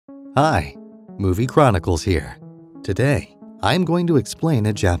Hi, Movie Chronicles here. Today, I'm going to explain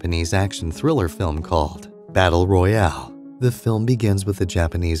a Japanese action thriller film called Battle Royale. The film begins with the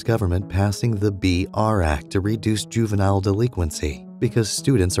Japanese government passing the BR Act to reduce juvenile delinquency because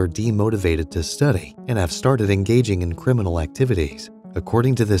students are demotivated to study and have started engaging in criminal activities.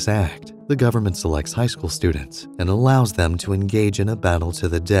 According to this act, the government selects high school students and allows them to engage in a battle to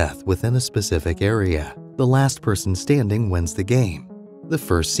the death within a specific area. The last person standing wins the game. The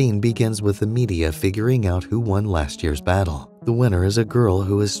first scene begins with the media figuring out who won last year's battle. The winner is a girl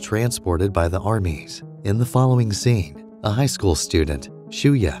who is transported by the armies. In the following scene, a high school student,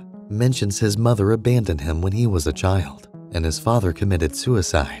 Shuya, mentions his mother abandoned him when he was a child, and his father committed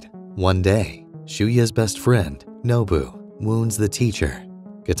suicide. One day, Shuya's best friend, Nobu, wounds the teacher,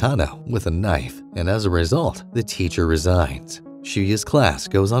 Kitano, with a knife, and as a result, the teacher resigns. Shuya's class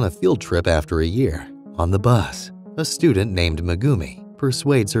goes on a field trip after a year. On the bus, a student named Megumi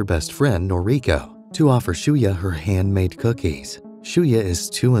persuades her best friend, Noriko, to offer Shuya her handmade cookies. Shuya is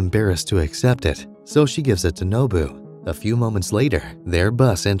too embarrassed to accept it, so she gives it to Nobu. A few moments later, their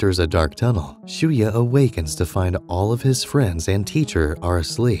bus enters a dark tunnel. Shuya awakens to find all of his friends and teacher are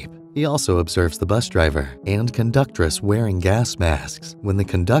asleep. He also observes the bus driver and conductress wearing gas masks. When the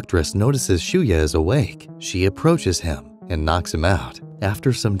conductress notices Shuya is awake, she approaches him and knocks him out.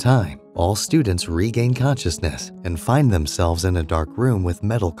 After some time, all students regain consciousness and find themselves in a dark room with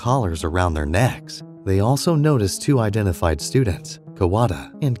metal collars around their necks. They also notice two identified students,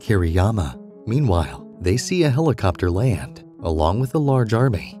 Kawada and Kiriyama. Meanwhile, they see a helicopter land, along with a large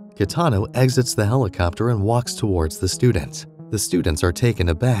army. Kitano exits the helicopter and walks towards the students. The students are taken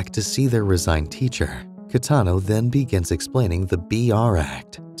aback to see their resigned teacher. Kitano then begins explaining the BR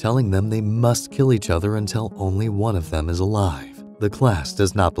Act, telling them they must kill each other until only one of them is alive. The class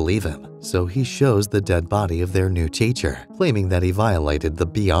does not believe him, so he shows the dead body of their new teacher, claiming that he violated the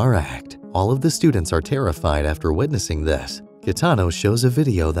BR Act. All of the students are terrified after witnessing this. Kitano shows a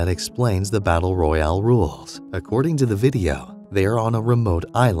video that explains the Battle Royale rules. According to the video, they are on a remote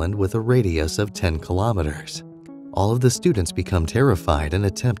island with a radius of 10 kilometers. All of the students become terrified and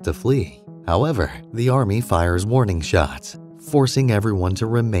attempt to flee. However, the army fires warning shots, forcing everyone to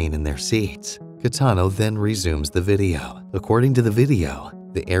remain in their seats. Kitano then resumes the video. According to the video,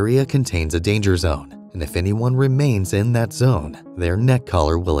 the area contains a danger zone, and if anyone remains in that zone, their neck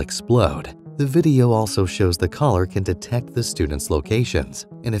collar will explode. The video also shows the collar can detect the students' locations,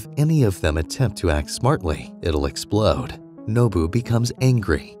 and if any of them attempt to act smartly, it'll explode. Nobu becomes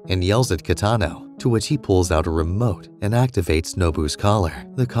angry and yells at Kitano, to which he pulls out a remote and activates Nobu's collar.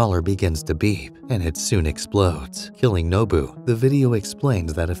 The collar begins to beep, and it soon explodes, killing Nobu. The video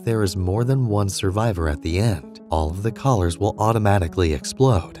explains that if there is more than one survivor at the end, all of the collars will automatically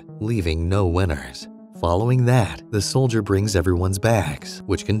explode, leaving no winners. Following that, the soldier brings everyone's bags,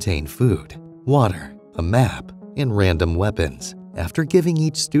 which contain food, water, a map, and random weapons. After giving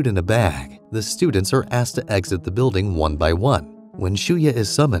each student a bag, the students are asked to exit the building one by one. When Shuya is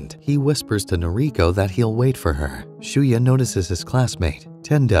summoned, he whispers to Noriko that he'll wait for her. Shuya notices his classmate,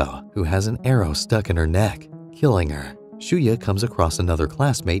 Tendo, who has an arrow stuck in her neck, killing her. Shuya comes across another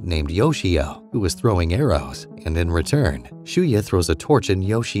classmate named Yoshio, who is throwing arrows, and in return, Shuya throws a torch in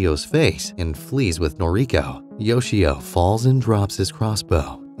Yoshio's face and flees with Noriko. Yoshio falls and drops his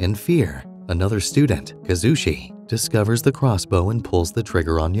crossbow. In fear, another student, Kazushi, discovers the crossbow and pulls the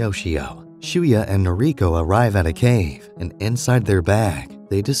trigger on Yoshio. Shuya and Noriko arrive at a cave, and inside their bag,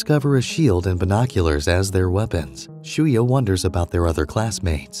 they discover a shield and binoculars as their weapons. Shuya wonders about their other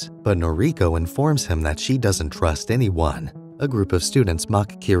classmates, but Noriko informs him that she doesn't trust anyone. A group of students mock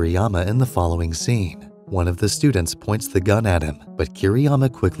Kiriyama in the following scene. One of the students points the gun at him, but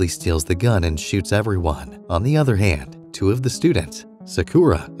Kiriyama quickly steals the gun and shoots everyone. On the other hand, two of the students,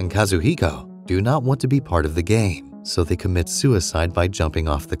 Sakura and Kazuhiko, do not want to be part of the game, so they commit suicide by jumping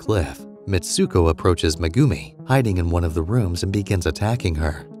off the cliff. Mitsuko approaches Megumi, hiding in one of the rooms, and begins attacking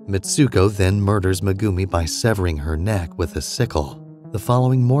her. Mitsuko then murders Megumi by severing her neck with a sickle. The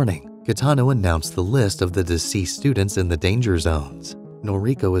following morning, Kitano announced the list of the deceased students in the danger zones.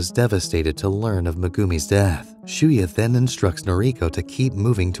 Noriko is devastated to learn of Megumi's death. Shuya then instructs Noriko to keep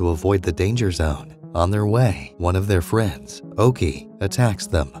moving to avoid the danger zone. On their way, one of their friends, Oki, attacks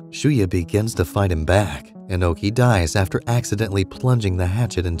them. Shuya begins to fight him back, and Oki dies after accidentally plunging the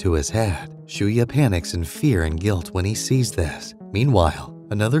hatchet into his head. Shuya panics in fear and guilt when he sees this. Meanwhile,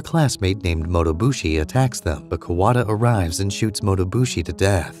 another classmate named Motobushi attacks them, but Kawada arrives and shoots Motobushi to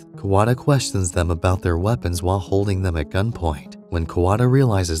death. Kawada questions them about their weapons while holding them at gunpoint. When Kawada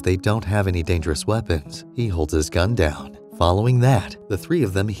realizes they don't have any dangerous weapons, he holds his gun down. Following that, the three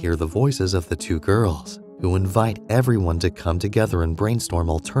of them hear the voices of the two girls. who invite everyone to come together and brainstorm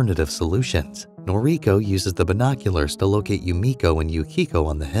alternative solutions. Noriko uses the binoculars to locate Yumiko and Yukiko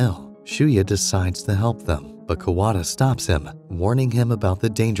on the hill. Shuya decides to help them, but Kawada stops him, warning him about the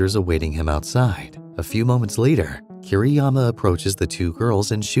dangers awaiting him outside. A few moments later, Kiriyama approaches the two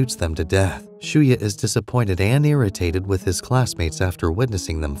girls and shoots them to death. Shuya is disappointed and irritated with his classmates after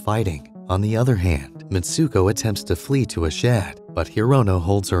witnessing them fighting. On the other hand, Mitsuko attempts to flee to a shed, but Hirono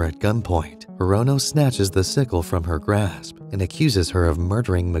holds her at gunpoint. Hirono snatches the sickle from her grasp and accuses her of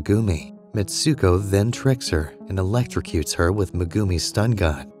murdering Megumi. Mitsuko then tricks her and electrocutes her with Megumi's stun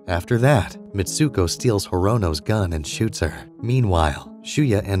gun. After that, Mitsuko steals Hirono's gun and shoots her. Meanwhile,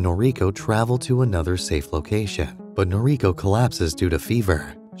 Shuya and Noriko travel to another safe location, but Noriko collapses due to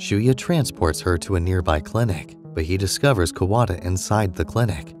fever. Shuya transports her to a nearby clinic, but he discovers Kawada inside the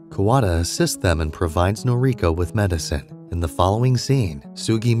clinic. Kawada assists them and provides Noriko with medicine. In the following scene,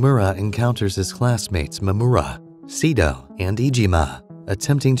 Sugimura encounters his classmates Mamura, Sido, and Ijima,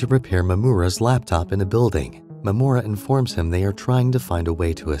 attempting to repair Mamura's laptop in a building. Mamura informs him they are trying to find a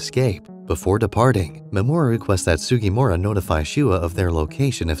way to escape. Before departing, Mamura requests that Sugimura notify Shuya of their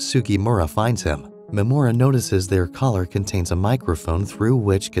location if Sugimura finds him. Mamura notices their collar contains a microphone through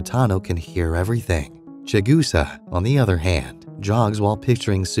which Kitano can hear everything. Chigusa, on the other hand, jogs while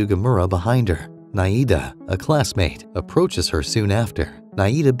picturing Sugimura behind her. Naida, a classmate, approaches her soon after.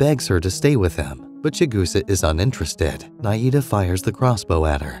 Naida begs her to stay with him, but Chigusa is uninterested. Naida fires the crossbow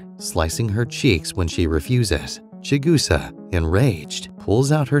at her, slicing her cheeks when she refuses. Chigusa, enraged,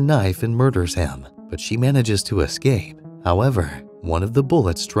 pulls out her knife and murders him, but she manages to escape. However, one of the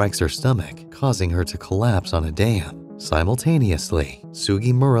bullets strikes her stomach, causing her to collapse on a dam. Simultaneously,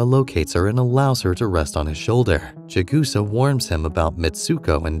 Sugimura locates her and allows her to rest on his shoulder. Chigusa warns him about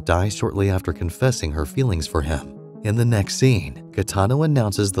Mitsuko and dies shortly after confessing her feelings for him. In the next scene, Kitano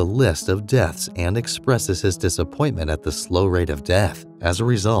announces the list of deaths and expresses his disappointment at the slow rate of death. As a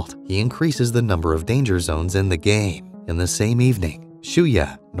result, he increases the number of danger zones in the game. In the same evening,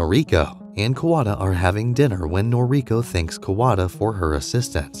 Shuya, Noriko, and Kawada are having dinner when Noriko thanks Kawada for her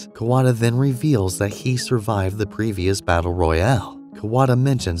assistance. Kawada then reveals that he survived the previous battle royale. Kawada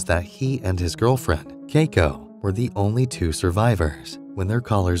mentions that he and his girlfriend, Keiko, were the only two survivors. When their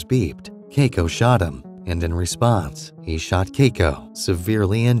collars beeped, Keiko shot him, and in response, he shot Keiko,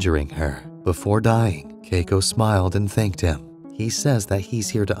 severely injuring her. Before dying, Keiko smiled and thanked him. He says that he's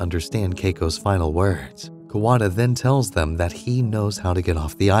here to understand Keiko's final words. Kawada then tells them that he knows how to get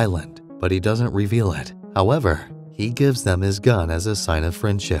off the island, but he doesn't reveal it. However, he gives them his gun as a sign of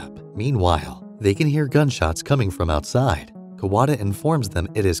friendship. Meanwhile, they can hear gunshots coming from outside. Kawada informs them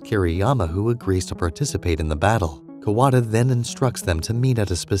it is Kiriyama who agrees to participate in the battle. Kawada then instructs them to meet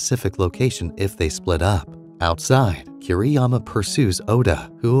at a specific location if they split up. Outside, Kiriyama pursues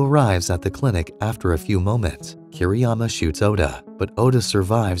Oda, who arrives at the clinic after a few moments. Kiriyama shoots Oda, but Oda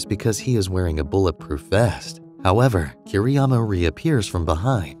survives because he is wearing a bulletproof vest. However, Kiriyama reappears from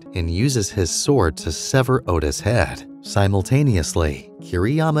behind and uses his sword to sever Oda's head. Simultaneously,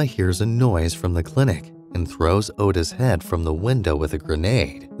 Kiriyama hears a noise from the clinic and throws Oda's head from the window with a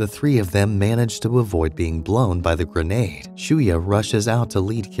grenade. The three of them manage to avoid being blown by the grenade. Shuya rushes out to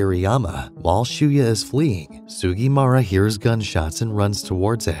lead Kiriyama. While Shuya is fleeing, Sugimura hears gunshots and runs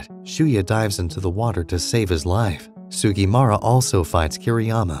towards it. Shuya dives into the water to save his life. Sugimura also fights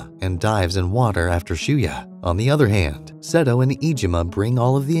Kiriyama and dives in water after Shuya. On the other hand, Seto and Ijima bring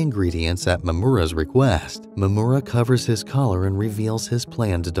all of the ingredients at Mamura's request. Mamura covers his collar and reveals his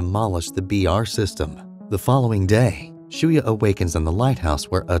plan to demolish the BR system. The following day, Shuya awakens in the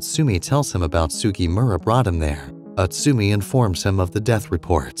lighthouse where Utsumi tells him about Sugimura brought him there. Utsumi informs him of the death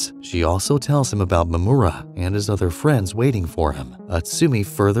reports. She also tells him about Mamura and his other friends waiting for him. Utsumi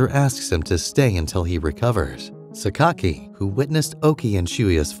further asks him to stay until he recovers. Sakaki, who witnessed Oki and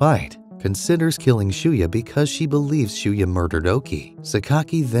Shuya's fight, considers killing Shuya because she believes Shuya murdered Oki.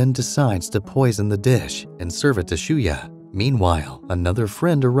 Sakaki then decides to poison the dish and serve it to Shuya. Meanwhile, another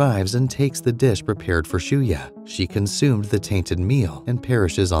friend arrives and takes the dish prepared for Shuya. She consumed the tainted meal and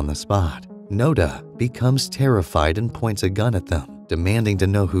perishes on the spot. Noda becomes terrified and points a gun at them, demanding to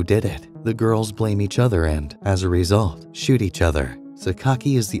know who did it. The girls blame each other and, as a result, shoot each other.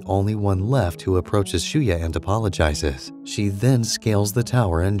 Sakaki is the only one left who approaches Shuya and apologizes. She then scales the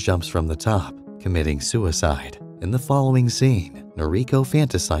tower and jumps from the top, committing suicide. In the following scene, Noriko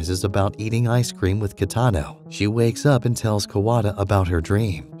fantasizes about eating ice cream with Kitano. She wakes up and tells Kawada about her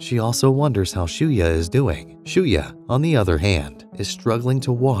dream. She also wonders how Shuya is doing. Shuya, on the other hand, is struggling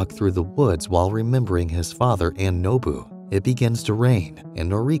to walk through the woods while remembering his father and Nobu. It begins to rain, and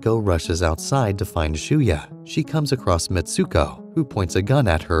Noriko rushes outside to find Shuya. She comes across Mitsuko, who points a gun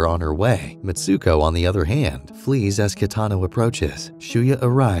at her on her way. Mitsuko, on the other hand, flees as Kitano approaches. Shuya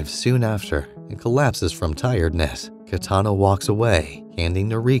arrives soon after and collapses from tiredness. Kitano walks away, handing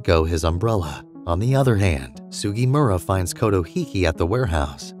Noriko his umbrella. On the other hand, Sugimura finds Kotohiki at the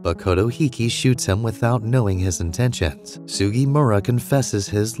warehouse, but Kotohiki shoots him without knowing his intentions. Sugimura confesses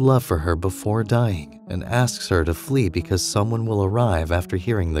his love for her before dying and asks her to flee because someone will arrive after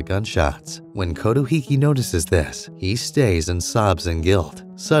hearing the gunshots. When Kotohiki notices this, he stays and sobs in guilt.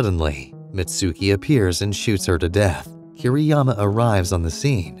 Suddenly, Mitsuki appears and shoots her to death. Kiriyama arrives on the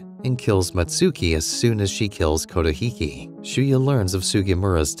scene and kills Matsuki as soon as she kills Kotohiki. Shuya learns of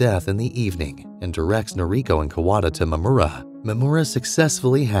Sugimura's death in the evening and directs Noriko and Kawada to Mamura. Mamura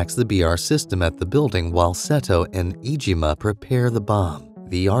successfully hacks the BR system at the building while Seto and Ijima prepare the bomb.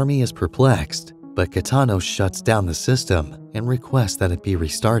 The army is perplexed, but Kitano shuts down the system and requests that it be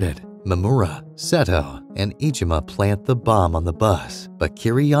restarted. Mamura, Seto, and Ijima plant the bomb on the bus, but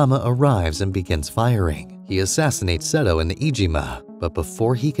Kiriyama arrives and begins firing. He assassinates Seto and Ijima, but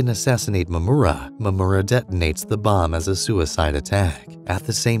before he can assassinate Mamura, Mamura detonates the bomb as a suicide attack. At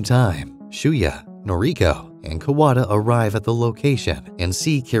the same time, Shuya, Noriko, and Kawada arrive at the location and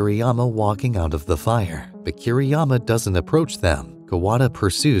see Kiriyama walking out of the fire. But Kiriyama doesn't approach them. Kawada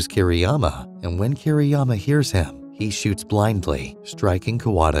pursues Kiriyama, and when Kiriyama hears him, he shoots blindly, striking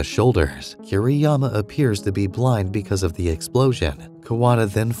Kawada's shoulders. Kiriyama appears to be blind because of the explosion.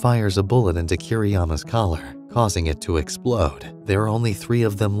 Kawada then fires a bullet into Kiriyama's collar, causing it to explode. There are only 3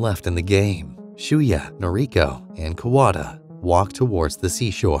 of them left in the game. Shuya, Noriko, and Kawada walk towards the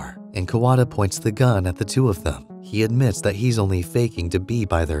seashore, and Kawada points the gun at the 2 of them. He admits that he's only faking to be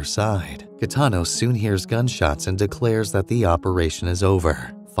by their side. Kitano soon hears gunshots and declares that the operation is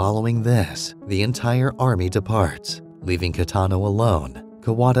over. Following this, the entire army departs, leaving Kitano alone.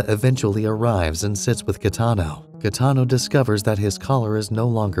 Kawada eventually arrives and sits with Kitano. Kitano discovers that his collar is no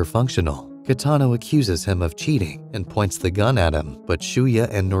longer functional. Kitano accuses him of cheating and points the gun at him, but Shuya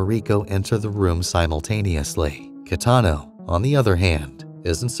and Noriko enter the room simultaneously. Kitano, on the other hand,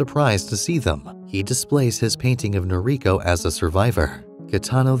 isn't surprised to see them. He displays his painting of Noriko as a survivor.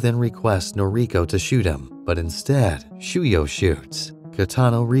 Kitano then requests Noriko to shoot him, but instead, Shuyo shoots.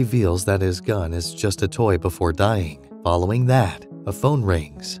 Kitano reveals that his gun is just a toy before dying. Following that, a phone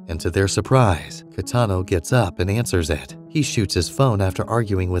rings, and to their surprise, Kitano gets up and answers it. He shoots his phone after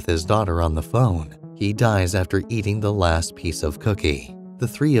arguing with his daughter on the phone. He dies after eating the last piece of cookie. The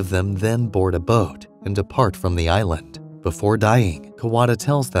 3 of them then board a boat and depart from the island. Before dying, Kawada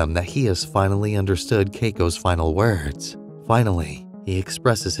tells them that he has finally understood Keiko's final words. Finally, he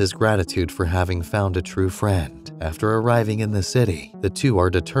expresses his gratitude for having found a true friend. After arriving in the city, the 2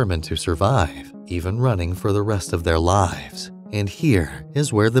 are determined to survive, even running for the rest of their lives. And here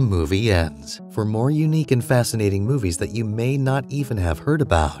is where the movie ends. For more unique and fascinating movies that you may not even have heard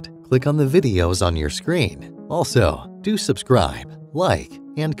about, click on the videos on your screen. Also, do subscribe, like,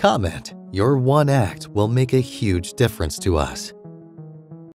 and comment. Your one act will make a huge difference to us.